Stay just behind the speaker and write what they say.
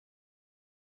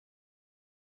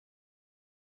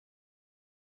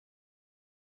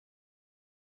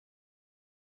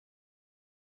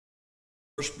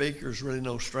Speaker is really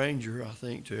no stranger, I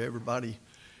think, to everybody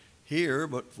here,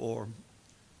 but for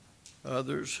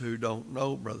others who don't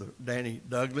know Brother Danny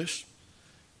Douglas,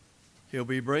 he'll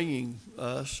be bringing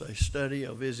us a study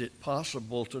of Is It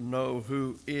Possible to Know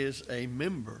Who is a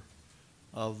Member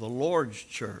of the Lord's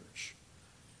Church.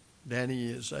 Danny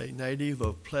is a native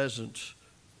of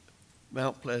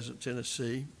Mount Pleasant,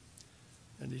 Tennessee,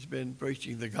 and he's been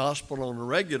preaching the gospel on a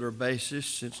regular basis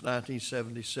since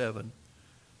 1977.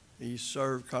 He's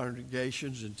served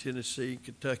congregations in Tennessee,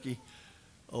 Kentucky,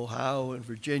 Ohio, and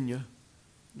Virginia.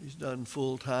 He's done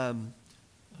full-time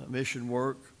mission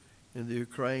work in the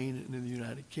Ukraine and in the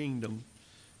United Kingdom.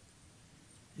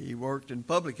 He worked in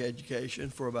public education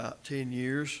for about 10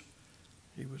 years.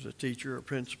 He was a teacher, a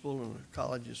principal, and a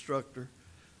college instructor.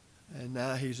 And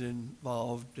now he's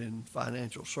involved in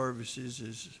financial services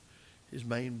as his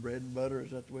main bread and butter.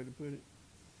 Is that the way to put it?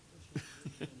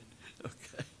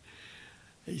 Okay.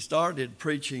 He started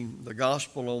preaching the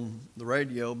gospel on the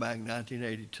radio back in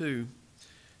 1982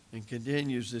 and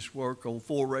continues this work on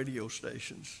 4 radio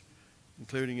stations,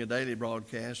 including a daily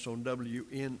broadcast on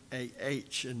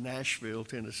WNAH in Nashville,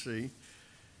 Tennessee.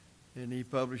 And he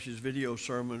publishes video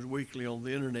sermons weekly on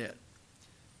the internet.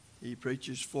 He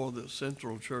preaches for the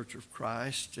Central Church of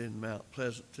Christ in Mount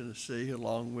Pleasant, Tennessee,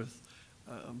 along with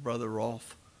Brother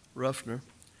Rolf Ruffner.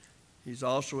 He's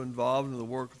also involved in the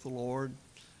work of the Lord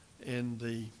in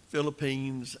the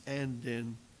Philippines and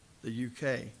in the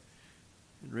UK.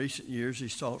 In recent years,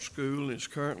 he's taught school and is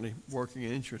currently working in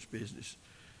the insurance business.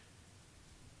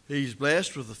 He's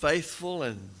blessed with a faithful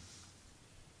and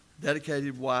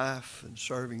dedicated wife and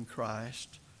serving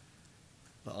Christ,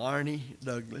 Arnie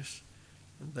Douglas,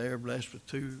 and they are blessed with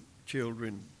 2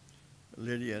 children,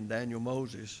 Lydia and Daniel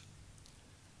Moses.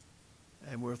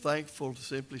 And we're thankful to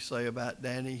simply say about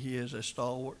Danny, he is a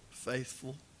stalwart,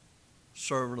 faithful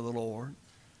servant of the Lord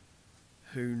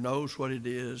who knows what it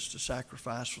is to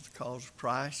sacrifice for the cause of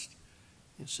Christ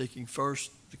in seeking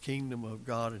first the kingdom of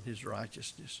God and his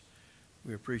righteousness.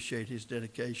 We appreciate his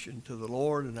dedication to the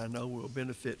Lord, and I know we'll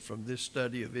benefit from this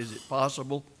study of Is It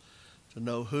Possible to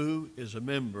Know Who is a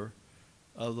Member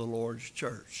of the Lord's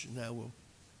Church. And now we'll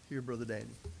hear Brother Danny.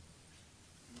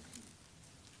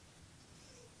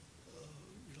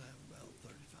 You'll have about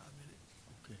 35 minutes.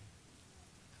 Okay.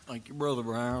 Thank you, Brother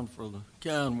Brown, for the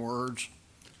kind words.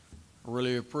 I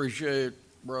really appreciate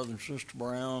Brother and Sister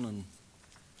Brown and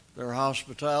their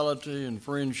hospitality and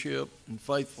friendship and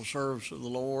faithful service of the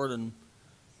Lord. And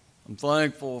I'm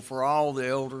thankful for all the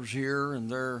elders here and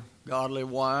their godly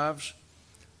wives.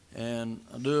 And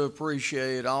I do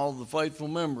appreciate all the faithful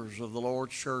members of the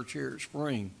Lord's Church here at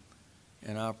Spring.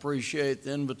 And I appreciate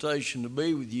the invitation to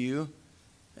be with you.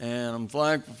 And I'm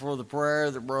thankful for the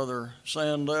prayer that Brother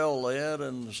Sandell led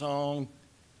and the song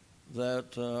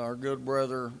that our good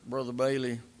brother, Brother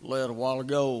Bailey, led a while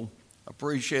ago. I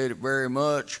appreciate it very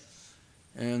much.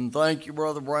 And thank you,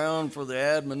 Brother Brown, for the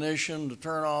admonition to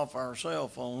turn off our cell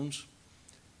phones.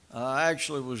 I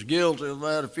actually was guilty of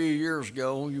that a few years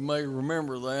ago. You may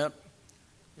remember that.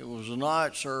 It was a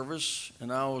night service,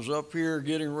 and I was up here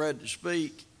getting ready to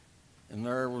speak, and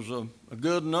there was a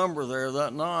good number there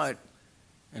that night,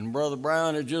 and Brother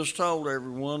Brown had just told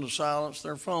everyone to silence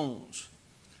their phones.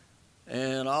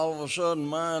 And all of a sudden,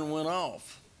 mine went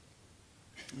off.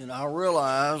 And I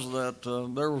realized that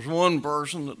there was one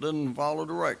person that didn't follow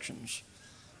directions,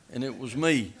 and it was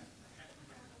me.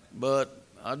 But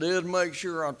I did make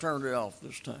sure I turned it off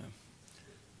this time.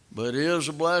 But it is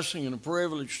a blessing and a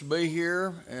privilege to be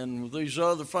here, and with these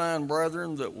other fine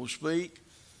brethren that will speak,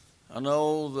 I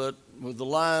know that with the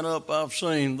lineup I've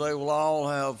seen, they will all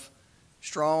have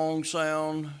strong,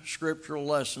 sound scriptural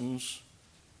lessons,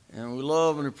 and we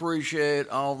love and appreciate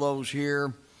all those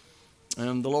here.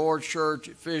 And the Lord's Church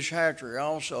at Fish Hatchery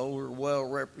also are well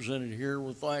represented here.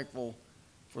 We're thankful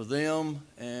for them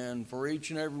and for each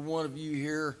and every one of you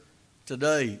here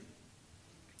today.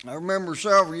 I remember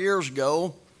several years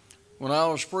ago when I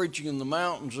was preaching in the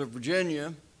mountains of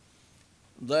Virginia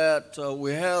that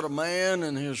we had a man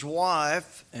and his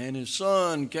wife and his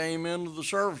son came into the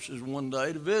services one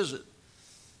day to visit.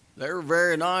 They were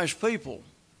very nice people.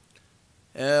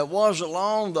 It wasn't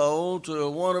long, though,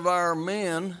 till one of our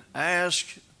men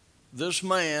asked this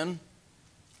man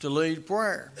to lead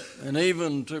prayer and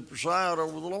even to preside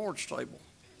over the Lord's table.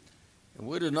 And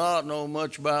we did not know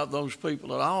much about those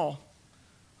people at all.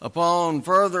 Upon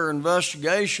further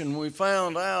investigation, we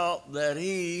found out that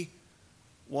he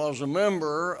was a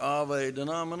member of a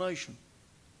denomination.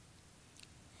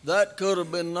 That could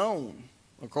have been known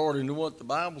according to what the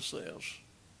Bible says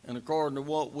and according to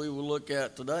what we will look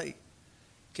at today.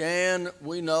 can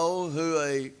we know who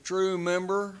a true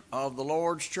member of the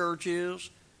Lord's church is?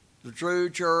 The true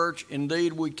church,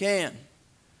 indeed we can.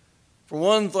 For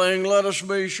one thing, let us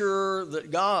be sure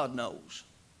that God knows.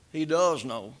 He does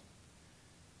know.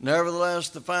 Nevertheless,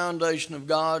 the foundation of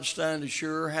God standeth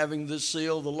sure, having this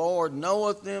seal, the Lord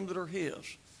knoweth them that are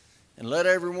his. And let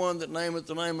everyone that nameth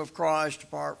the name of Christ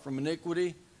depart from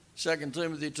iniquity. 2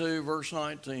 Timothy 2, verse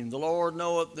 19. The Lord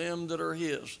knoweth them that are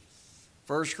his.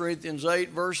 1 Corinthians 8,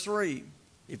 verse 3.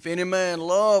 If any man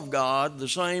love God, the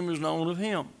same is known of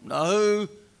him. Now who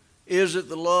is it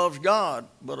that loves God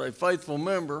but a faithful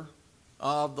member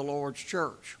of the Lord's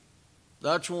church?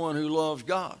 That's one who loves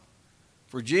God.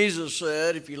 For Jesus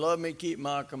said, if you love me, keep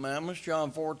my commandments,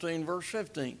 John 14, verse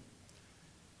 15.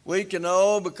 We can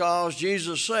know because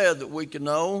Jesus said that we can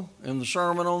know in the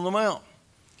Sermon on the Mount.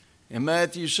 In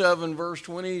Matthew 7, verse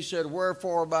 20, he said,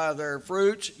 wherefore by their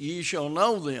fruits ye shall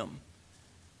know them.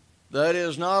 That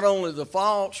is not only the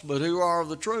false, but who are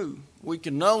the true. We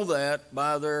can know that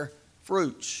by their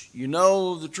fruits. You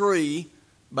know the tree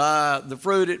by the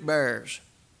fruit it bears.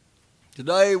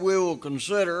 Today we will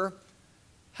consider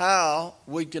how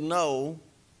we can know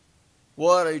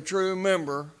what a true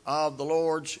member of the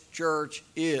Lord's church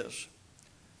is.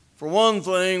 For one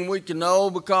thing, we can know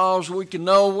because we can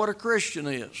know what a Christian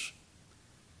is.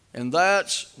 And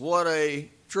that's what a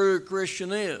true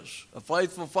Christian is, a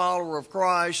faithful follower of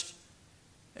Christ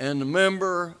and a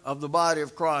member of the body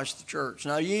of Christ, the church.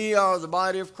 Now ye are the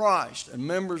body of Christ, and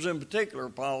members in particular,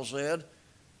 Paul said,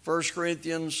 1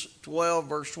 Corinthians 12,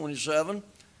 verse 27,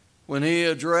 when he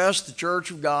addressed the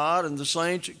church of God and the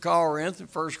saints at Corinth in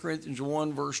 1 Corinthians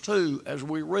 1, verse 2, as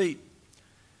we read.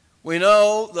 We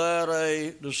know that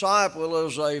a disciple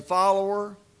is a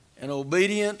follower, an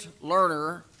obedient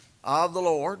learner of the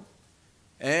Lord.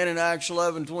 And in Acts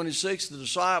 11:26, the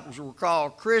disciples were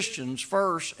called Christians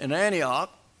first in Antioch.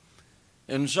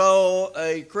 And so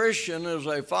a Christian is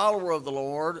a follower of the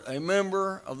Lord, a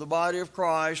member of the body of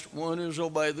Christ, one who has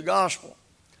obeyed the gospel,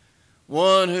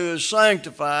 one who is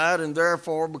sanctified and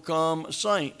therefore become a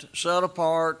saint, set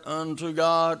apart unto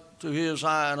God to his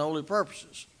high and holy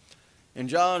purposes. In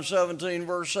John 17,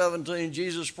 verse 17,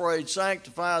 Jesus prayed,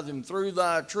 sanctify them through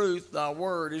thy truth, thy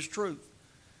word is truth.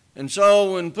 And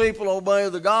so when people obey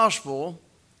the gospel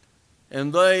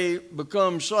and they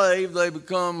become saved, they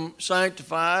become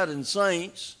sanctified and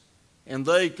saints, and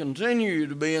they continue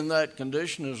to be in that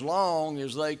condition as long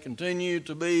as they continue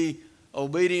to be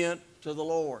obedient to the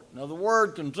Lord. Now the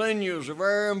word continue is a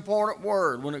very important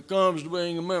word when it comes to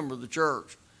being a member of the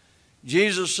church.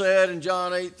 Jesus said in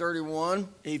John 8:31,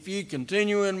 if ye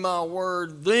continue in my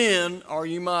word, then are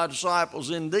you my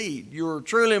disciples indeed. You are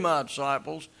truly my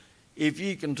disciples if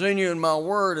ye continue in my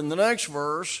word. In the next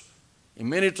verse, and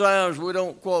many times we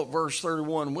don't quote verse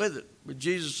 31 with it, but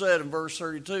Jesus said in verse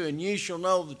 32, and ye shall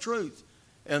know the truth,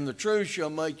 and the truth shall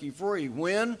make you free.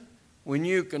 When? When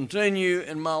you continue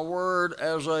in my word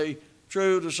as a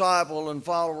true disciple and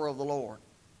follower of the Lord.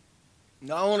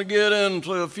 Now I want to get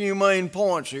into a few main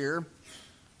points here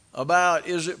about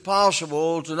is it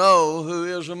possible to know who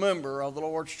is a member of the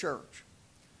Lord's church.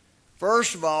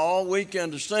 First of all, we can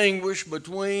distinguish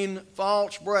between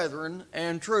false brethren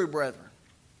and true brethren.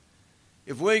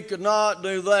 If we could not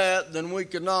do that, then we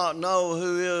could not know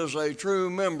who is a true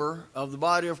member of the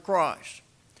body of Christ.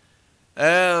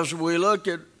 As we look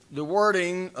at the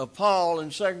wording of Paul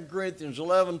in 2 Corinthians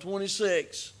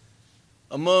 11:26,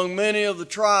 among many of the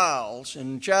trials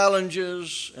and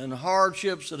challenges and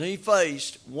hardships that he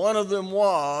faced, one of them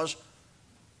was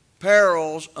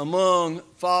perils among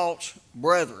false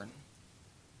brethren.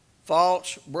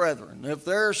 False brethren. If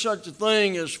there is such a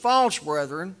thing as false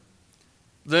brethren,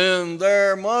 then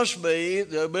there must be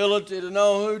the ability to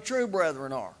know who true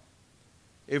brethren are.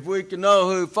 If we can know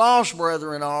who false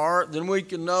brethren are, then we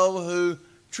can know who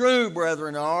true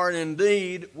brethren are, and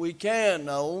indeed we can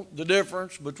know the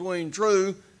difference between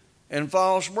true and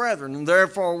false brethren, and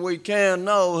therefore we can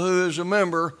know who is a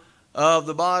member of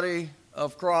the body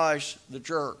of Christ, the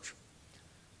church.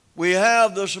 We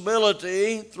have this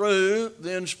ability through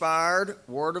the inspired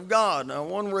Word of God. Now,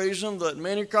 one reason that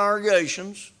many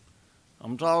congregations,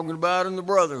 I'm talking about in the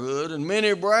brotherhood, and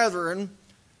many brethren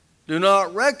do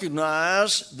not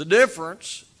recognize the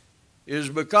difference is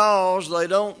because they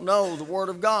don't know the Word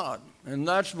of God. And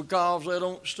that's because they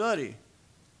don't study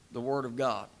the Word of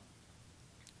God.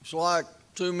 It's like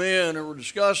two men who were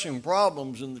discussing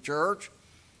problems in the church,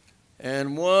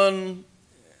 and one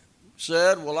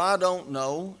said, well, I don't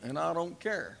know and I don't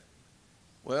care.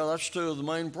 Well, that's two of the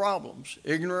main problems,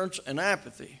 ignorance and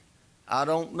apathy. I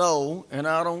don't know and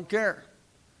I don't care.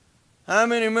 How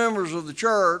many members of the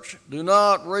church do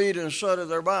not read and study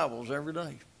their Bibles every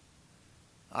day?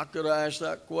 I could ask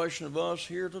that question of us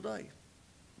here today.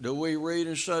 Do we read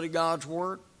and study God's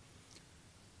Word?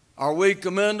 Are we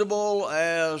commendable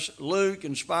as Luke,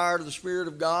 inspired of the Spirit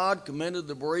of God, commended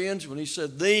the Bereans when he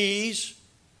said, these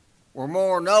were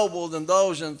more noble than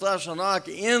those in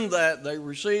Thessalonica, in that they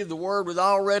received the Word with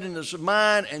all readiness of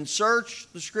mind and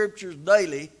searched the Scriptures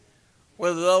daily,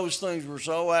 whether those things were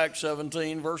so. Acts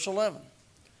 17, verse 11.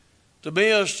 To be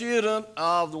a student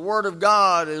of the Word of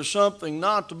God is something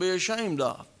not to be ashamed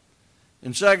of.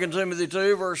 In 2 Timothy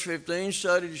 2, verse 15,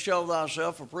 study to show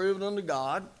thyself approved unto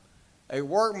God, a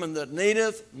workman that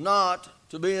needeth not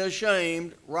to be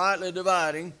ashamed, rightly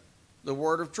dividing the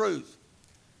word of truth.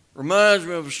 Reminds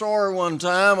me of a story one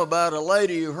time about a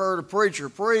lady who heard a preacher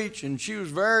preach, and she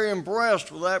was very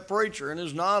impressed with that preacher and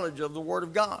his knowledge of the Word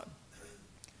of God.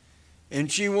 And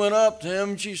she went up to him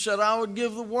and she said, I would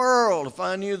give the world if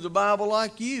I knew the Bible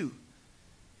like you.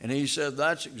 And he said,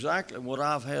 that's exactly what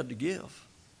I've had to give.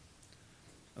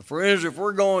 Now, friends, if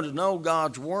we're going to know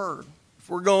God's Word, if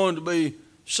we're going to be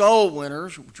soul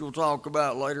winners, which we'll talk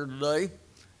about later today,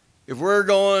 if we're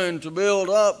going to build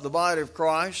up the body of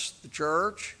Christ, the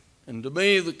church, and to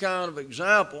be the kind of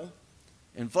example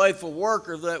and faithful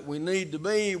worker that we need to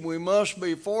be, we must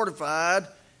be fortified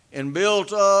and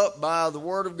built up by the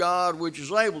Word of God, which is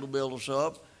able to build us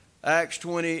up. Acts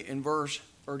 20 and verse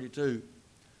 32.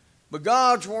 But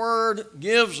God's Word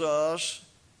gives us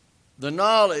the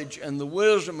knowledge and the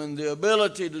wisdom and the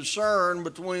ability to discern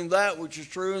between that which is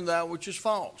true and that which is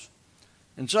false.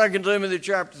 In 2 Timothy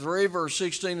chapter 3, verse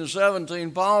 16 and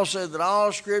 17, Paul said that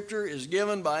all Scripture is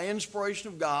given by inspiration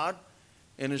of God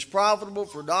and is profitable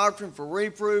for doctrine, for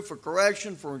reproof, for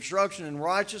correction, for instruction in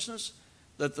righteousness,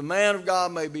 that the man of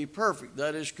God may be perfect,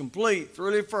 that is, complete,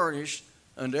 thoroughly furnished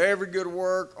unto every good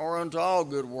work or unto all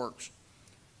good works.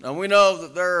 Now we know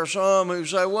that there are some who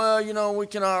say, well, you know, we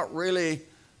cannot really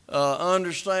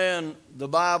understand the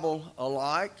Bible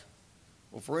alike.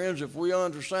 Well, friends, if we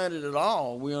understand it at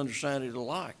all, we understand it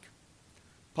alike.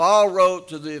 Paul wrote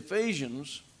to the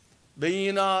Ephesians, be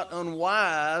ye not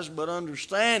unwise, but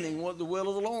understanding what the will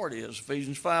of the Lord is,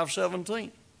 Ephesians 5:17.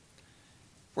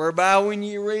 Whereby when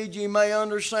ye read, ye may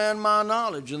understand my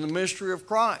knowledge and the mystery of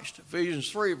Christ,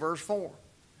 Ephesians 3, verse 4.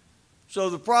 So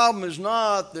the problem is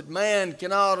not that man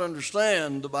cannot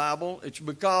understand the Bible, it's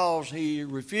because he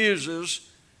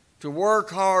refuses to work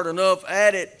hard enough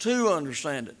at it to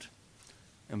understand it.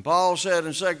 And Paul said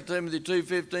in 2 Timothy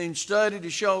 2:15, study to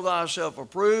show thyself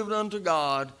approved unto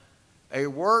God, a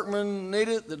workman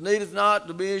that needeth not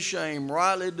to be ashamed,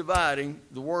 rightly dividing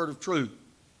the word of truth.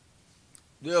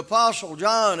 The Apostle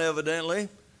John evidently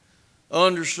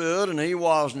understood, and he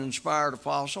was an inspired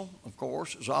apostle, of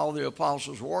course, as all the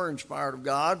apostles were inspired of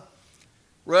God,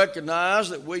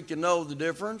 recognized that we can know the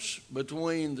difference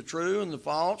between the true and the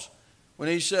false. When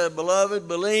he said, beloved,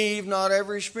 believe not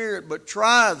every spirit, but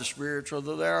try the spirits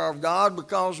whether they are of God,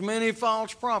 because many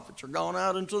false prophets are gone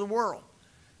out into the world.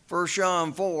 1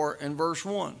 John 4 and verse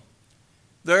 1.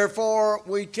 Therefore,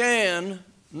 we can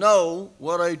know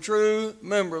what a true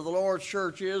member of the Lord's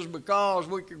church is because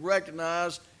we can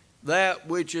recognize that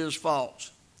which is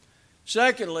false.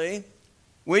 Secondly,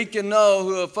 we can know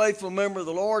who a faithful member of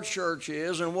the Lord's church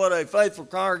is and what a faithful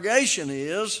congregation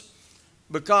is,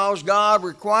 because God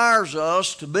requires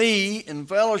us to be in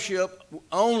fellowship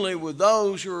only with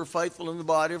those who are faithful in the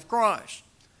body of Christ.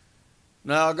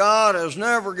 Now, God has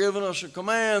never given us a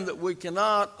command that we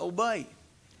cannot obey.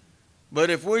 But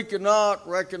if we cannot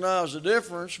recognize the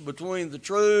difference between the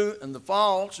true and the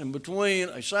false, and between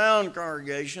a sound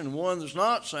congregation and one that's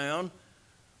not sound,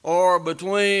 or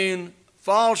between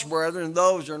false brethren and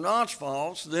those that are not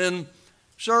false, then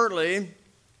certainly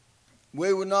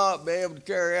we would not be able to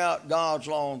carry out God's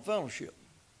law and fellowship.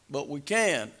 But we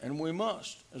can and we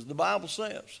must, as the Bible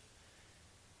says.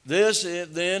 This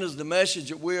then is the message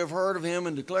that we have heard of him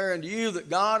and declare unto you that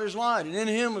God is light, and in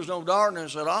him is no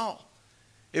darkness at all.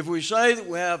 If we say that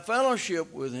we have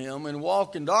fellowship with him and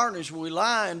walk in darkness, we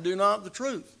lie and do not the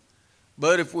truth.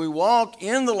 But if we walk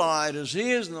in the light as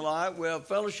he is in the light, we have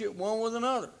fellowship one with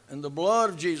another. And the blood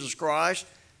of Jesus Christ,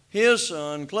 his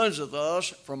Son, cleanseth us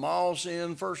from all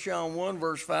sin, 1 John 1,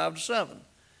 verse 5 to 7.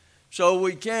 So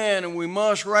we can and we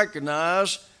must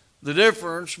recognize the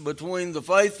difference between the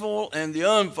faithful and the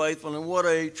unfaithful, and what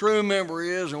a true member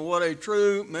is and what a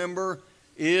true member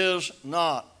is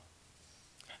not.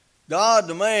 God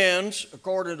demands,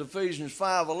 according to Ephesians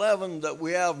 5:11, that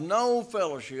we have no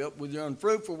fellowship with the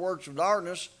unfruitful works of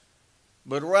darkness,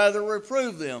 but rather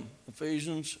reprove them,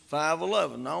 Ephesians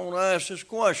 5:11. Now I want to ask this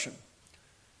question.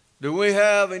 Do we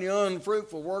have any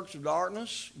unfruitful works of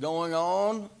darkness going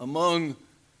on among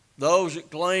those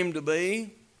that claim to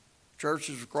be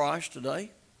churches of Christ today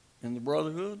in the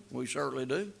brotherhood? We certainly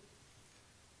do.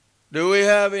 Do we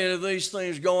have any of these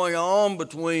things going on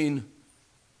between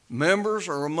members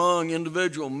or among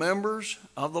individual members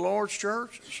of the Lord's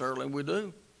church? Certainly we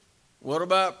do. What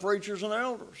about preachers and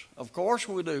elders? Of course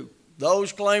we do.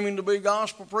 Those claiming to be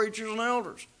gospel preachers and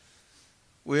elders.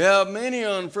 We have many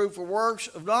unfruitful works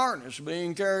of darkness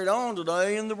being carried on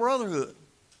today in the brotherhood.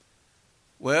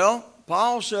 Well,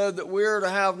 Paul said that we are to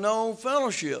have no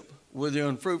fellowship with the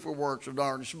unfruitful works of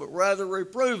darkness, but rather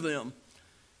reprove them.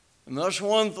 And that's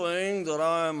one thing that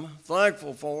I'm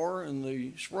thankful for in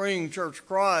the Spring Church of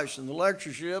Christ and the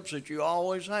lectureships that you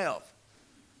always have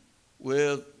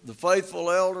with the faithful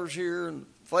elders here and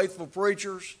faithful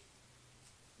preachers,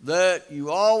 that you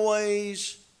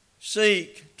always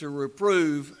seek to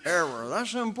reprove error.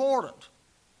 That's important.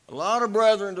 A lot of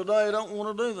brethren today don't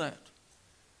want to do that.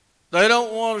 They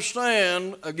don't want to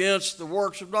stand against the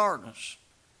works of darkness,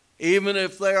 even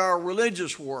if they are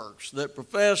religious works that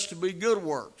profess to be good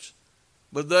works.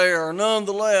 But they are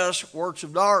nonetheless works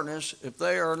of darkness if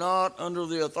they are not under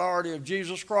the authority of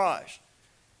Jesus Christ,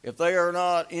 if they are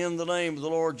not in the name of the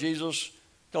Lord Jesus.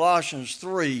 Colossians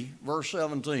 3, verse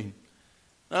 17.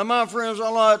 Now, my friends, I'd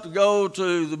like to go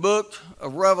to the book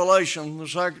of Revelation, the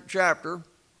 2nd chapter,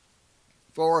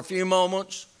 for a few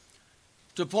moments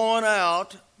to point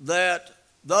out that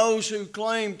those who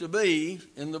claim to be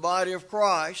in the body of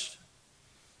Christ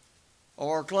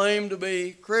or claim to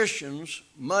be Christians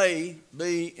may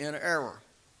be in error.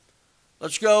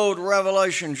 Let's go to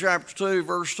Revelation chapter 2,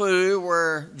 verse 2,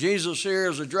 where Jesus here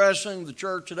is addressing the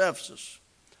church at Ephesus.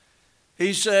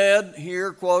 He said,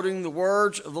 here quoting the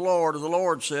words of the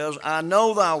Lord says, I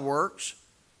know thy works.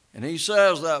 And he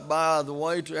says that, by the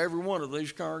way, to every one of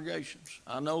these congregations.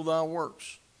 I know thy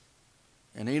works.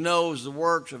 And he knows the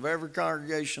works of every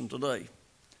congregation today.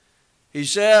 He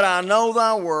said, I know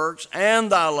thy works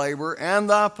and thy labor and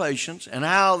thy patience, and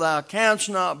how thou canst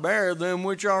not bear them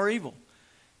which are evil.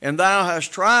 And thou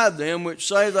hast tried them which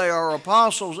say they are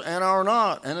apostles and are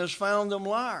not, and hast found them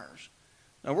liars.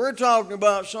 Now, we're talking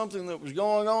about something that was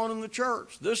going on in the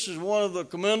church. This is one of the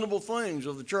commendable things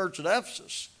of the church at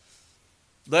Ephesus.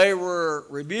 They were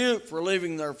rebuked for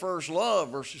leaving their first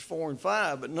love, verses 4 and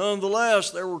 5, but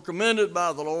nonetheless, they were commended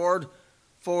by the Lord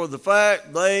for the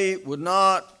fact they would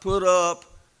not put up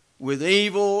with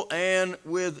evil and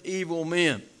with evil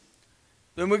men.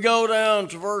 Then we go down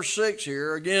to verse 6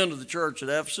 here, again to the church at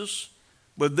Ephesus.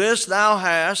 But this thou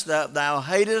hast, that thou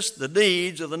hatest the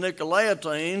deeds of the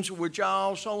Nicolaitans, which I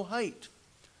also hate.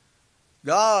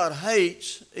 God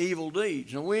hates evil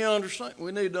deeds. And we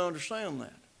need to understand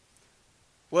that.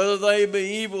 Whether they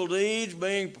be evil deeds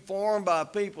being performed by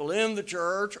people in the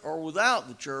church or without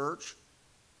the church,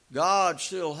 God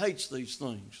still hates these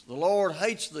things. The Lord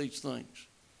hates these things.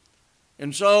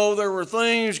 And so there were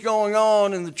things going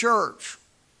on in the church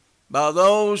by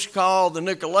those called the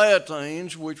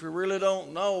Nicolaitans, which we really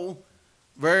don't know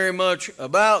very much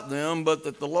about them, but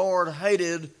that the Lord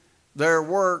hated their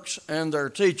works and their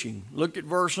teaching. Look at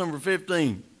verse number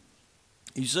 15.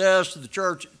 He says to the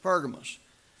church at Pergamos,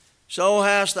 so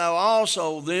hast thou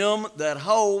also them that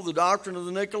hold the doctrine of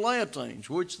the Nicolaitans,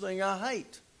 which thing I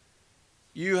hate.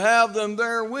 You have them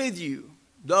there with you,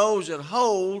 those that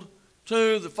hold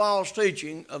to the false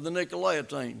teaching of the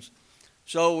Nicolaitans.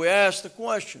 So we ask the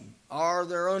question, are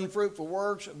there unfruitful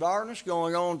works of darkness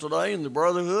going on today in the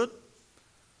brotherhood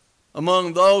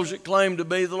among those that claim to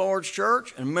be the Lord's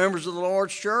church and members of the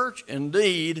Lord's church?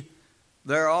 Indeed,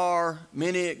 there are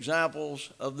many examples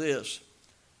of this.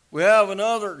 We have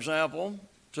another example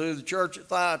to the church at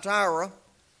Thyatira,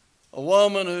 a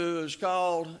woman who is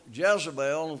called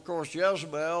Jezebel. And of course,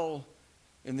 Jezebel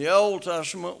in the Old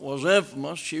Testament was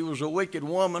infamous. She was a wicked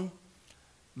woman,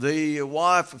 the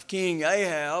wife of King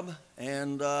Ahab,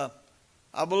 and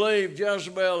I believe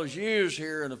Jezebel is used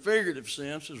here in a figurative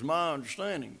sense, is my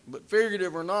understanding. But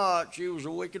figurative or not, she was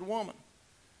a wicked woman.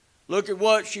 Look at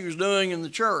what she was doing in the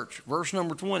church. Verse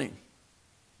number 20.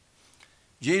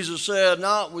 Jesus said,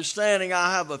 notwithstanding,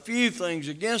 I have a few things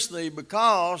against thee,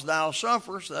 because thou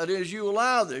sufferest, that is, you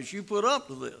allow this, you put up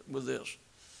with this.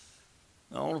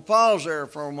 Now, I want to pause there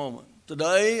for a moment.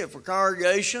 Today, if a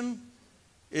congregation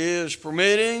is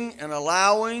permitting and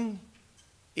allowing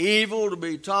evil to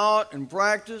be taught and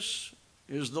practiced,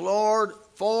 is the Lord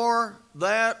for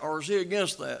that, or is he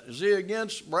against that? Is he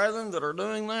against brethren that are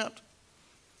doing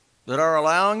that are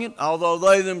allowing it, although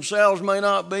they themselves may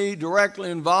not be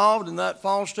directly involved in that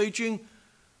false teaching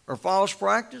or false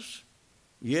practice?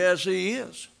 Yes, he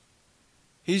is.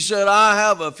 He said, I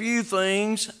have a few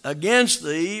things against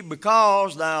thee,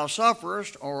 because thou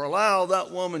sufferest or allow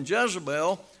that woman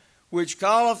Jezebel, which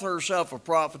calleth herself a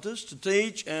prophetess, to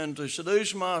teach and to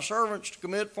seduce my servants to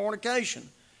commit fornication,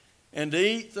 and to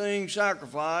eat things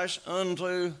sacrificed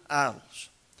unto idols.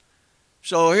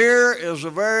 So here is a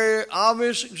very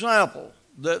obvious example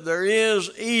that there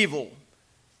is evil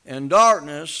and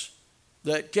darkness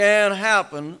that can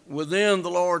happen within the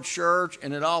Lord's church,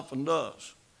 and it often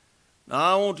does. Now,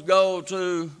 I want to go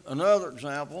to another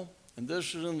example, and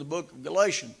this is in the book of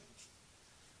Galatians.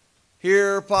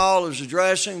 Here, Paul is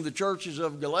addressing the churches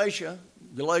of Galatia,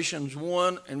 Galatians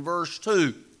 1 and verse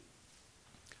 2.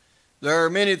 There are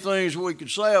many things we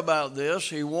could say about this.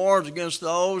 He warns against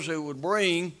those who would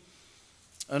bring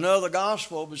another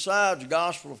gospel besides the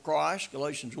gospel of Christ,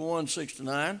 Galatians 1, 6 to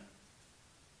 9.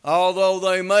 Although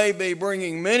they may be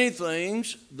bringing many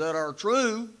things that are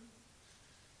true,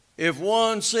 if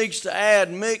one seeks to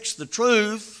mix the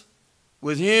truth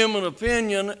with human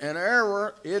opinion and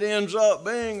error, it ends up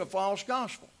being a false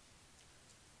gospel.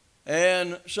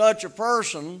 And such a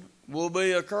person will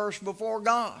be accursed before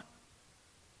God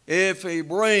if he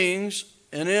brings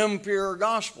an impure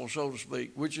gospel, so to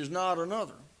speak, which is not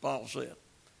another, Paul said.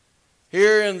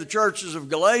 Here in the churches of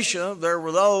Galatia, there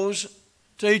were those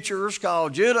teachers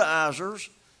called Judaizers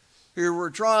who were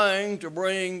trying to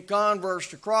bring converts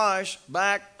to Christ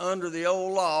back under the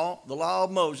old law, the law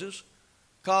of Moses,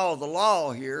 called the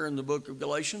law here in the book of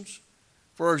Galatians.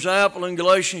 For example, in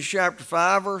Galatians chapter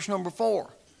 5, verse number 4,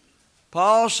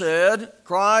 Paul said,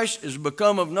 Christ is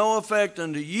become of no effect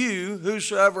unto you,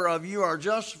 whosoever of you are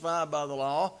justified by the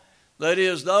law, that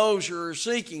is, those who are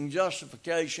seeking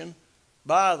justification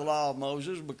by the law of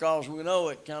Moses, because we know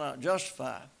it cannot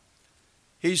justify.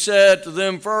 He said to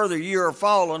them further, ye are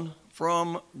fallen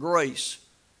from grace.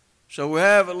 So we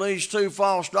have at least two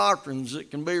false doctrines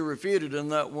that can be refuted in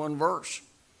that one verse.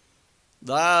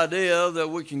 The idea that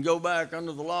we can go back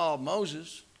under the law of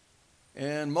Moses,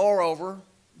 and moreover,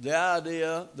 the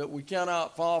idea that we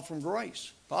cannot fall from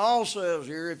grace. Paul says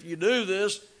here, if you do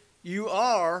this, you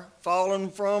are fallen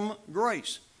from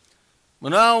grace. But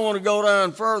now I want to go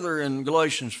down further in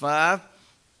Galatians 5.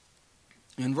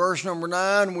 In verse number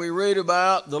 9, we read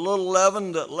about the little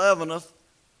leaven that leaveneth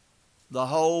the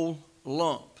whole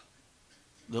lump.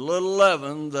 The little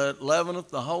leaven that leaveneth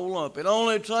the whole lump. It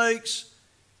only takes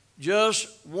just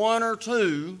one or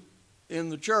two in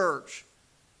the church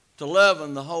to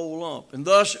leaven the whole lump, and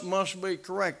thus it must be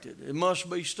corrected. It must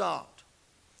be stopped.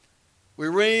 We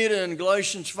read in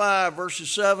Galatians 5,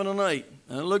 verses 7 and 8,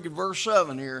 and look at verse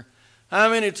 7 here. How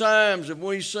many times have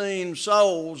we seen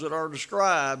souls that are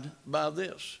described by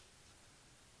this?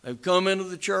 They've come into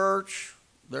the church,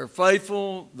 they're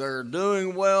faithful, they're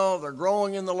doing well, they're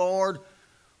growing in the Lord,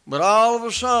 but all of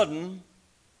a sudden,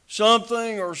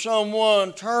 something or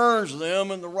someone turns them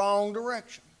in the wrong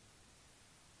direction.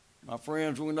 My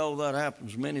friends, we know that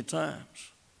happens many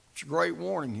times. It's a great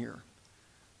warning here.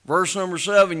 Verse number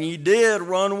 7, ye did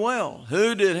run well.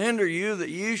 Who did hinder you that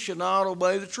ye should not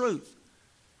obey the truth?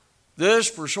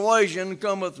 This persuasion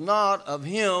cometh not of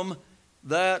him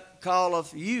that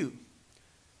calleth you.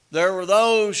 There were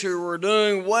those who were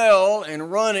doing well in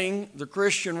running the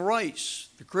Christian race,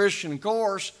 the Christian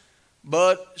course,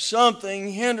 but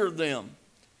something hindered them.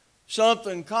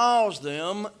 Something caused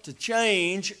them to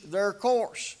change their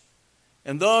course.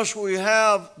 And thus we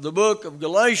have the book of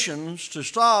Galatians to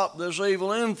stop this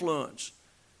evil influence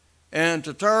and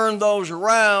to turn those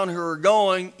around who are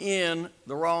going in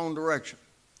the wrong direction.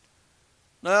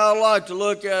 Now I'd like to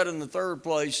look at in the third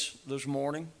place this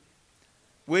morning,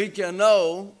 we can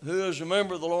know who is a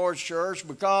member of the Lord's church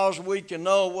because we can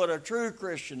know what a true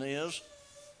Christian is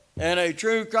and a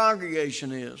true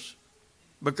congregation is,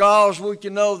 because we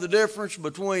can know the difference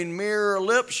between mere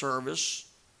lip service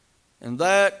and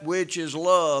that which is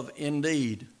love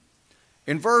indeed.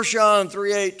 In 1 John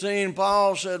 3:18,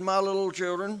 Paul said, my little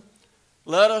children,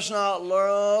 let us not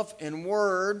love in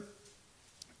word,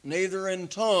 neither in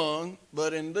tongue,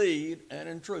 but in deed and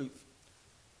in truth.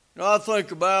 You know, I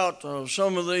think about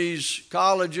some of these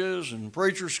colleges and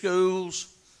preacher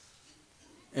schools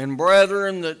and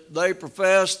brethren that they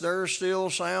profess they're still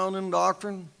sound in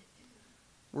doctrine.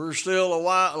 We're still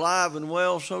alive and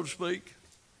well, so to speak.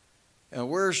 And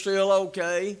we're still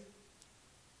okay.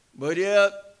 But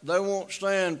yet, they won't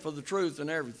stand for the truth in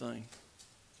everything.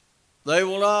 They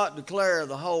will not declare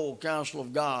the whole counsel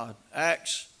of God.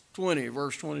 Acts 20,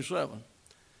 verse 27.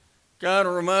 Kind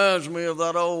of reminds me of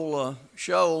that old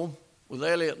show with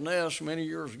Elliot Ness many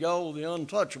years ago, The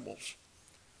Untouchables.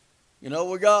 You know,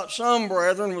 we got some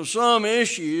brethren with some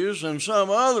issues, and some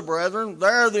other brethren,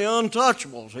 they're the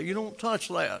untouchables. You don't touch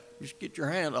that. Just get your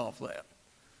hand off that.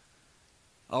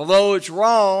 Although it's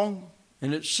wrong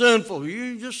and it's sinful,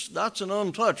 that's an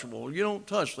untouchable. You don't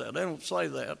touch that. They don't say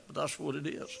that, but that's what it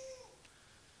is.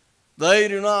 They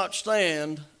do not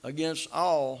stand against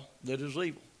all that is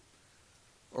evil,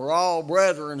 or all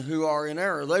brethren who are in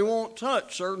error. They won't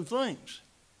touch certain things.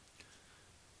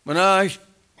 But now,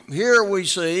 here we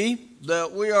see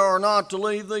that we are not to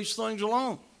leave these things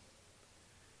alone.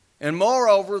 And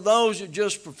moreover, those that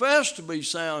just profess to be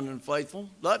sound and faithful,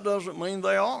 that doesn't mean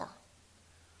they are.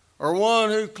 Or one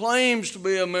who claims to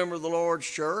be a member of the Lord's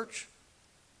church,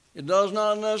 it does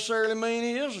not necessarily mean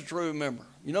he is a true member.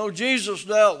 You know, Jesus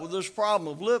dealt with this problem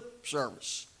of lip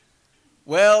service.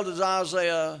 Well does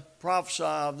Isaiah prophesy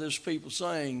of this people,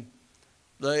 saying,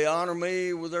 they honor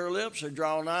me with their lips, they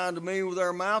draw nigh unto me with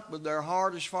their mouth, but their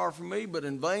heart is far from me, but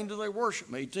in vain do they worship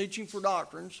me, teaching for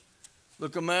doctrines the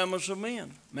commandments of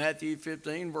men. Matthew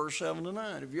 15, verse 7 to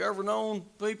 9. Have you ever known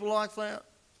people like that?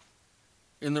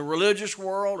 In the religious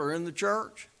world or in the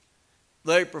church?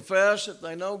 They profess that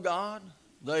they know God.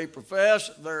 They profess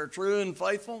that they're true and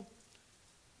faithful.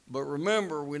 But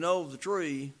remember, we know the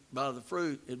tree by the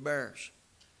fruit it bears.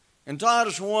 In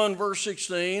Titus 1, verse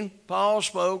 16, Paul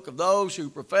spoke of those who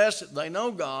profess that they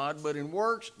know God, but in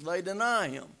works they deny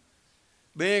him,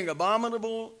 being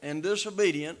abominable and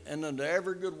disobedient, and unto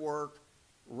every good work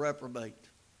reprobate.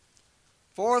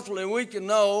 Fourthly, we can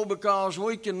know because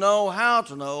we can know how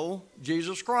to know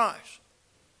Jesus Christ.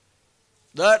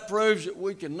 That proves that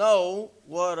we can know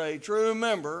what a true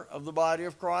member of the body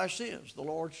of Christ is, the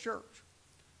Lord's church.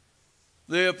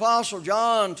 The Apostle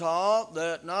John taught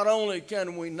that not only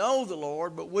can we know the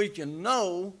Lord, but we can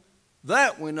know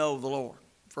that we know the Lord.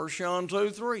 1 John 2,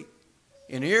 3.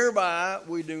 And hereby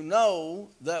we do know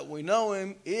that we know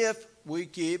him if we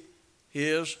keep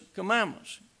his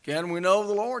commandments. Can we know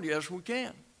the Lord? Yes, we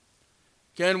can.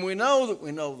 Can we know that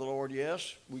we know the Lord?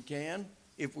 Yes, we can,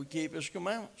 if we keep his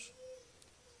commandments.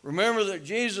 Remember that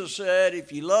Jesus said,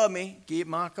 if you love me, keep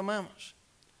my commandments.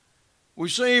 We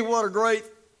see what a great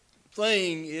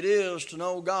thing it is to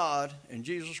know God and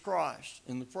Jesus Christ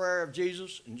in the prayer of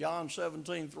Jesus in John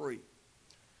 17:3.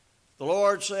 The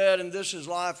Lord said, and this is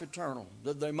life eternal,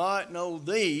 that they might know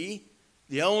thee,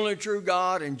 the only true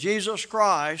God, and Jesus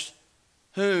Christ,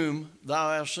 whom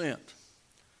thou hast sent.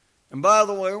 And by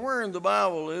the way, where in the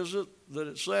Bible is it that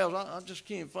it says, I just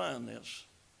can't find this,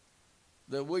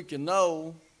 that we can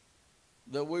know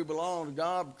that we belong to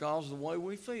God because of the way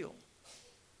we feel?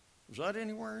 Is that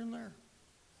anywhere in there?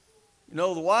 You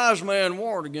know, the wise man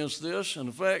warned against this, in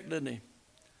effect, didn't he?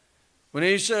 When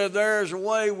he said, there is a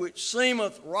way which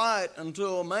seemeth right unto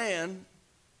a man,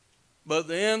 but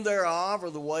the end thereof are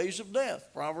the ways of death.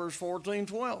 Proverbs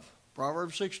 14:12.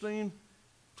 Proverbs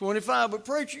 16:25. But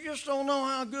preacher, you just don't know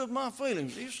how good my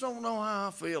feelings. You just don't know how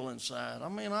I feel inside. I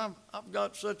mean, I've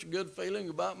got such a good feeling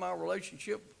about my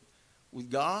relationship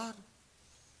with God.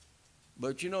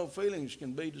 But you know, feelings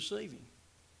can be deceiving.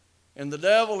 And the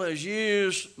devil has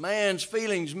used man's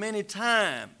feelings many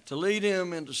times to lead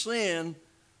him into sin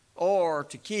or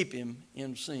to keep him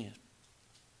in sin.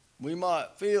 We might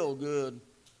feel good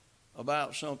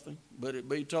about something, but it'd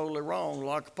be totally wrong.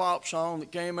 Like a pop song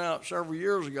that came out several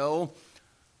years ago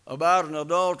about an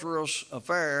adulterous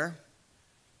affair.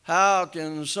 How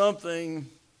can something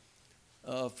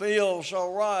feel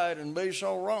so right and be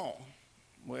so wrong?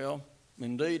 Well,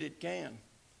 indeed it can.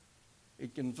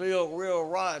 It can feel real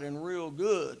right and real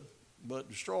good, but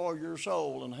destroy your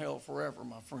soul in hell forever,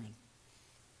 my friend.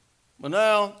 But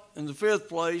now, in the fifth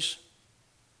place,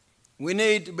 we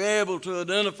need to be able to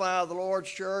identify the Lord's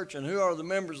church and who are the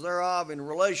members thereof in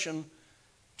relation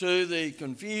to the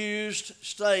confused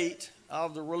state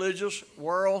of the religious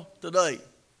world today.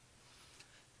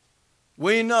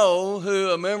 We know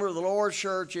who a member of the Lord's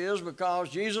church is because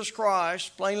Jesus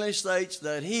Christ plainly states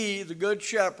that he, the good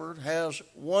shepherd, has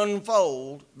one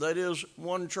fold, that is,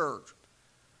 one church.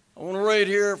 I want to read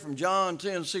here from John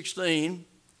 10:16.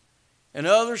 And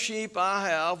other sheep I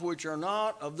have which are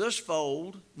not of this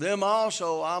fold, them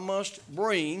also I must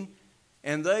bring,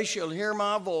 and they shall hear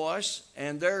my voice,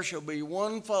 and there shall be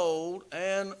one fold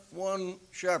and one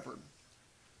shepherd.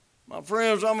 My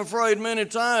friends, I'm afraid many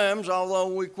times,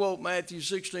 although we quote Matthew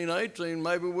 16:18,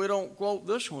 maybe we don't quote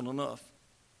this one enough.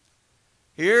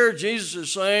 Here Jesus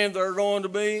is saying there are going to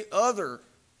be other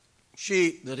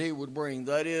sheep that he would bring,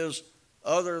 that is,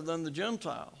 other than the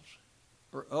Gentiles,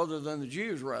 or other than the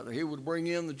Jews rather. He would bring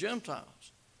in the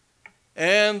Gentiles.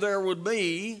 And there would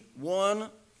be one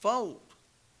fold.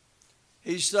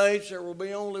 He states there will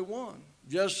be only one.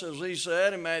 Just as he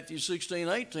said in Matthew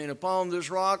 16:18, upon this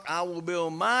rock I will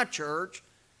build my church,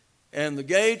 and the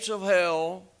gates of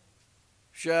hell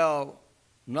shall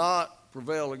not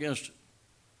prevail against it.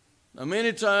 Now,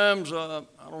 many times, I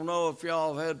don't know if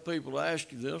y'all have had people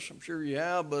ask you this, I'm sure you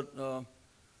have, but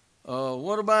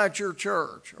what about your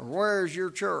church? Or where is your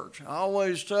church? I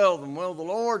always tell them, well, the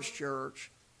Lord's church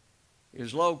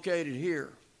is located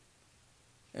here.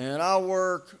 And I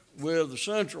work with the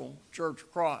Central Church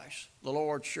of Christ, the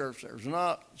Lord's church there.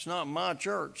 It's not my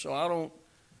church, so I don't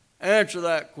answer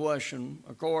that question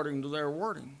according to their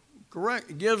wording. Correct.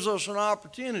 It gives us an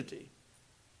opportunity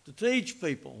to teach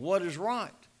people what is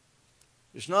right.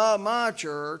 It's not my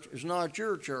church. It's not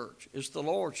your church. It's the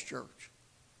Lord's church.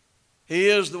 He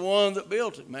is the one that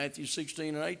built it, Matthew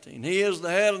 16 and 18. He is the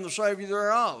head and the Savior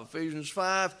thereof, Ephesians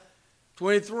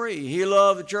 5:23. He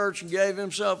loved the church and gave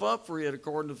himself up for it,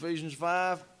 according to Ephesians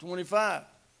 5:25.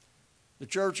 The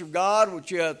church of God, which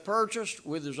he hath purchased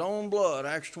with his own blood,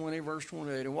 Acts 20, verse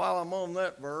 28. And while I'm on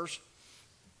that verse,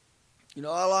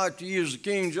 I like to use the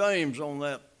King James on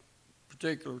that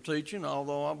particular teaching,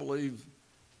 although I believe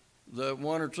that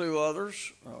one or two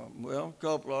others, a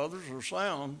couple others are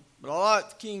sound, but I like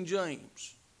the King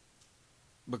James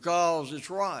because it's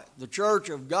right. The church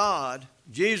of God,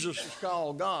 Jesus is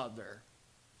called God there.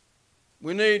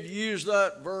 We need to use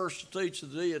that verse to teach the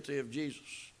deity of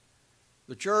Jesus.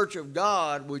 The church of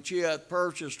God, which he hath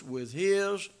purchased with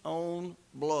his own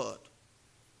blood.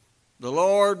 The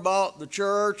Lord bought the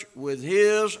church with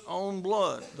his own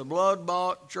blood. The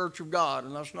blood-bought church of God,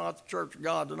 and that's not the Church of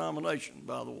God denomination,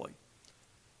 by the way.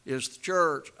 It's the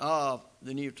church of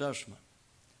the New Testament.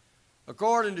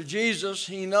 According to Jesus,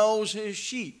 he knows his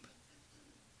sheep,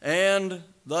 and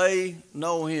they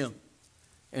know him.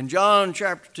 In John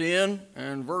chapter 10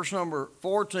 and verse number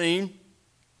 14,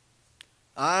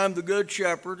 I am the good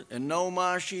shepherd, and know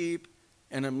my sheep,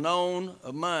 and am known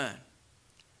of mine.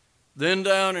 Then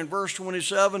down in verse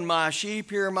 27, my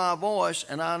sheep hear my voice,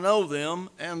 and I know them,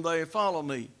 and they follow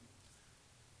me.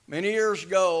 Many years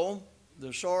ago,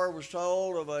 the story was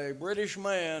told of a British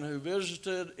man who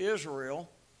visited Israel,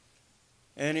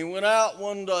 and he went out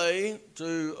one day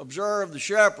to observe the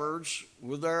shepherds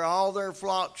with all their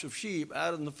flocks of sheep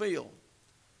out in the field.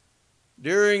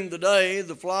 During the day,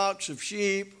 the flocks of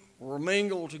sheep were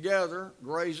mingled together,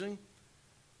 grazing,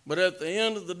 but at the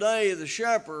end of the day, the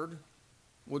shepherd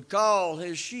would call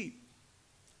his sheep.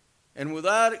 And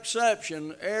without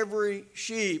exception, every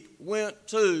sheep went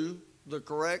to the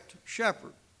correct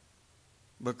shepherd,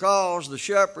 because the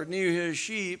shepherd knew his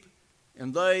sheep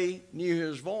and they knew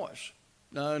his voice.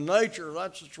 Now, in nature,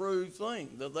 that's a true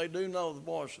thing, that they do know the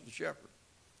voice of the shepherd.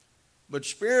 But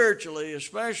spiritually,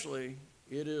 especially,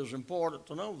 it is important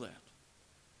to know that.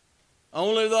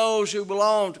 Only those who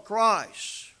belong to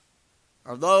Christ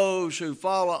are those who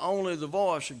follow only the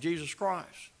voice of Jesus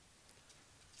Christ.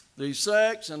 These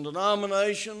sects and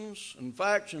denominations and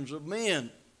factions of men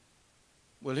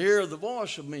will hear the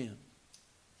voice of men.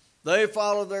 They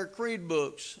follow their creed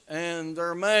books and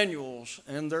their manuals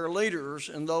and their leaders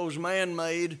in those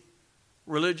man-made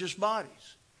religious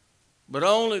bodies. But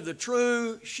only the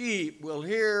true sheep will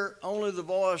hear only the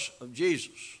voice of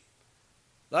Jesus.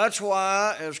 That's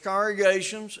why, as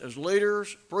congregations, as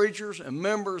leaders, preachers, and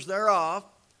members thereof,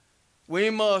 we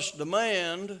must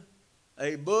demand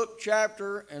a book,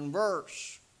 chapter, and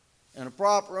verse, and a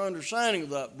proper understanding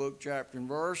of that book, chapter, and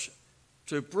verse,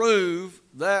 to prove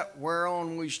that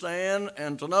whereon we stand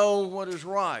and to know what is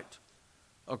right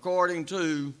according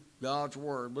to God's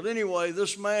Word. But anyway,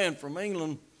 this man from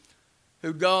England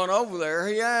who'd gone over there,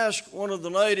 he asked one of the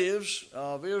natives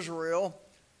of Israel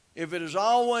if it is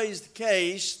always the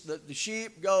case that the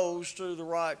sheep goes to the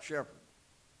right shepherd.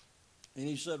 And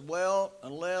he said, well,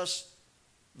 unless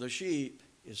the sheep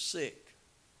is sick,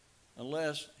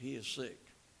 unless he is sick.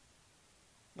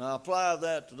 Now apply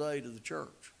that today to the church.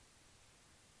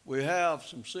 We have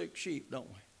some sick sheep, don't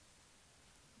we?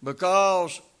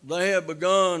 Because they have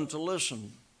begun to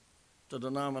listen to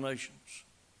denominations.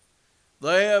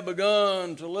 They have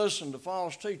begun to listen to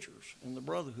false teachers in the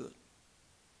brotherhood.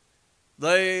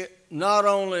 They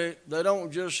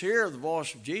don't just hear the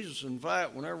voice of Jesus. In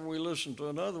fact, whenever we listen to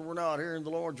another, we're not hearing the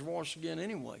Lord's voice again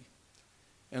anyway.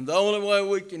 And the only way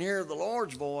we can hear the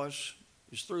Lord's voice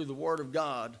is through the Word of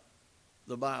God,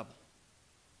 the Bible.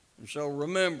 And so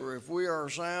remember, if we are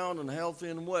sound and healthy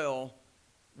and well,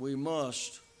 we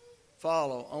must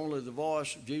follow only the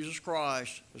voice of Jesus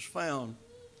Christ as found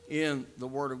in the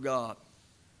Word of God.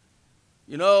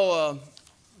 I've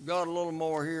got a little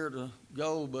more here to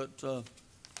go, but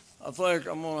I think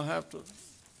I'm going to have to.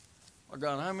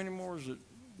 How many more is it?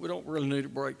 We don't really need a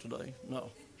break today.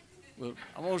 No. But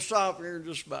I'm going to stop here in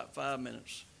just about 5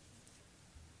 minutes.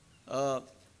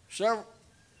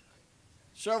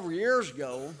 Several years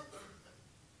ago,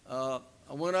 I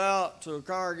I went out to a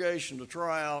congregation to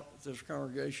try out at this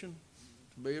congregation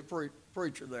to be a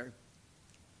preacher there.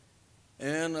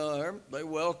 And they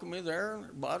welcomed me there, and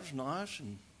everybody's nice.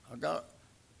 And I got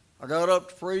up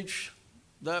to preach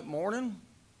that morning,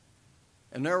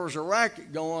 and there was a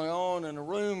racket going on in a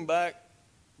room back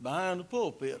behind the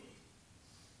pulpit.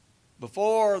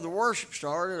 Before the worship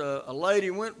started, a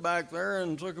lady went back there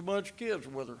and took a bunch of kids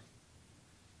with her.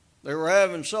 They were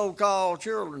having so-called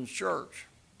children's church.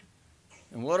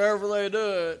 And whatever they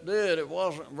did, it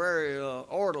wasn't very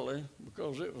orderly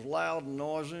because it was loud and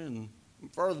noisy. And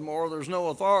furthermore, there's no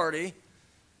authority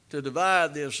to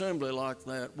divide the assembly like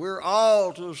that. We're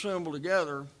all to assemble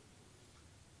together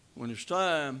when it's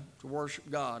time to worship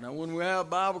God. Now, when we have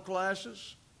Bible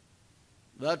classes,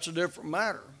 that's a different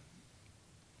matter.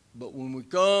 But when we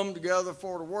come together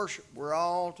for the worship, we're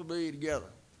all to be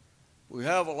together. We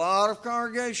have a lot of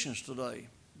congregations today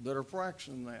that are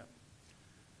practicing that.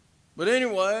 But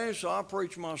anyway, so I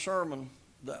preached my sermon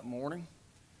that morning.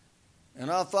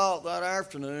 And I thought that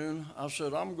afternoon, I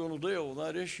said, I'm going to deal with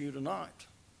that issue tonight.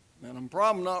 And I'm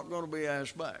probably not going to be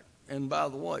asked back. And by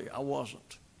the way, I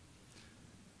wasn't.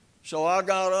 So I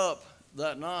got up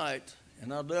that night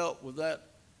and I dealt with that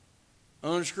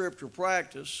unscriptural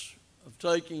practice of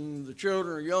taking the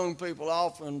children or young people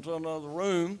off into another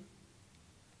room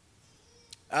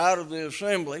out of the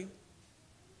assembly.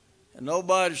 And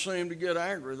nobody seemed to get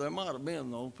angry. They might have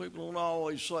been, though. People don't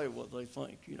always say what they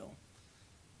think, you know.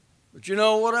 But you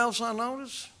know what else I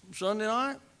noticed Sunday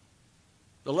night?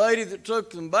 The lady that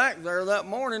took them back there that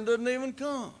morning didn't even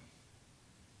come.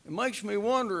 It makes me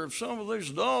wonder if some of these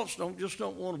adults just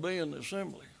don't want to be in the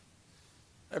assembly.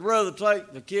 They'd rather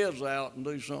take the kids out and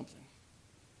do something.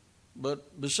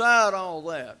 But beside all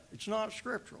that, it's not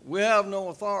scriptural. We have no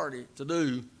authority to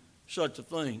do such a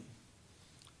thing.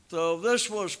 So this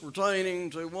was pertaining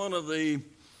to one of the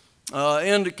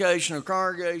indication of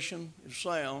congregation is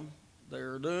sound.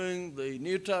 They're doing the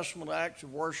New Testament acts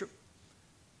of worship,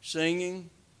 singing,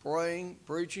 praying,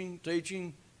 preaching,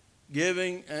 teaching,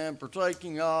 giving, and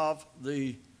partaking of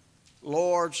the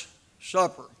Lord's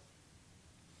Supper.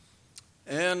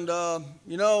 And,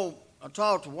 you know, I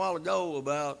talked a while ago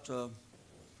about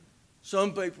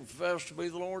some people profess to be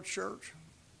the Lord's church.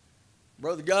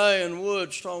 Brother Guy in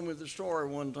Woods told me the story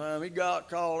one time. He got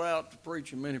called out to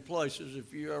preach in many places,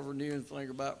 if you ever knew anything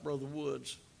about Brother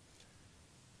Woods.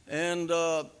 And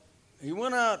he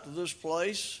went out to this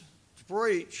place to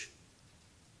preach,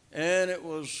 and it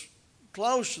was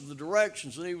close to the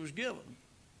directions that he was given.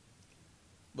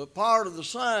 But part of the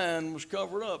sign was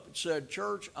covered up. It said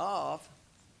Church of,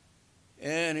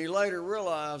 and he later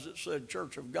realized it said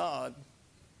Church of God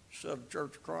instead of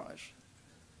Church of Christ.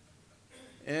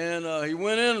 And he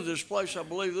went into this place. I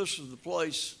believe this is the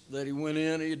place that he went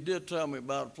in. He did tell me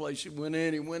about a place he went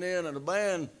in. He went in, and a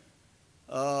band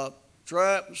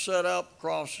trap was set up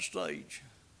across the stage.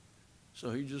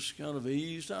 So he just kind of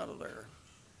eased out of there.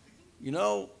 You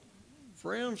know,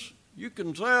 friends, you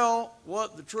can tell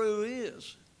what the truth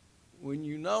is when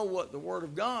you know what the Word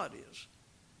of God is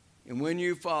and when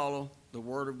you follow the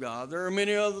Word of God. There are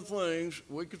many other things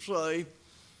we could say,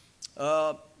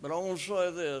 but I want to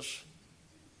say this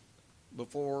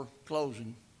before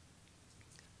closing.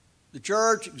 The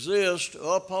church exists to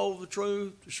uphold the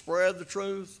truth, to spread the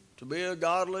truth, to be a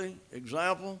godly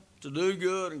example, to do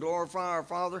good and glorify our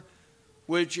Father,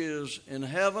 which is in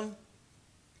heaven,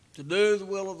 to do the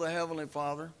will of the Heavenly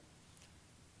Father,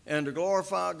 and to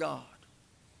glorify God.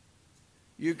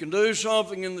 You can do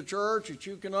something in the church that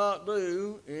you cannot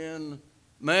do in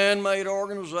man-made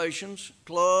organizations,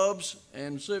 clubs,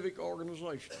 and civic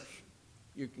organizations.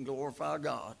 You can glorify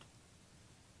God.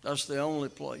 That's the only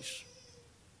place.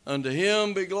 Unto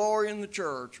him be glory in the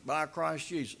church by Christ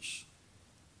Jesus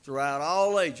throughout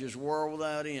all ages, world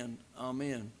without end.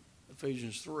 Amen.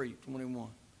 Ephesians 3:21.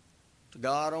 To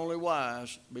God only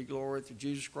wise be glory through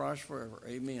Jesus Christ forever.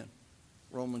 Amen.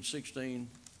 Romans 16,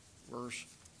 verse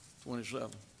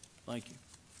 27. Thank you.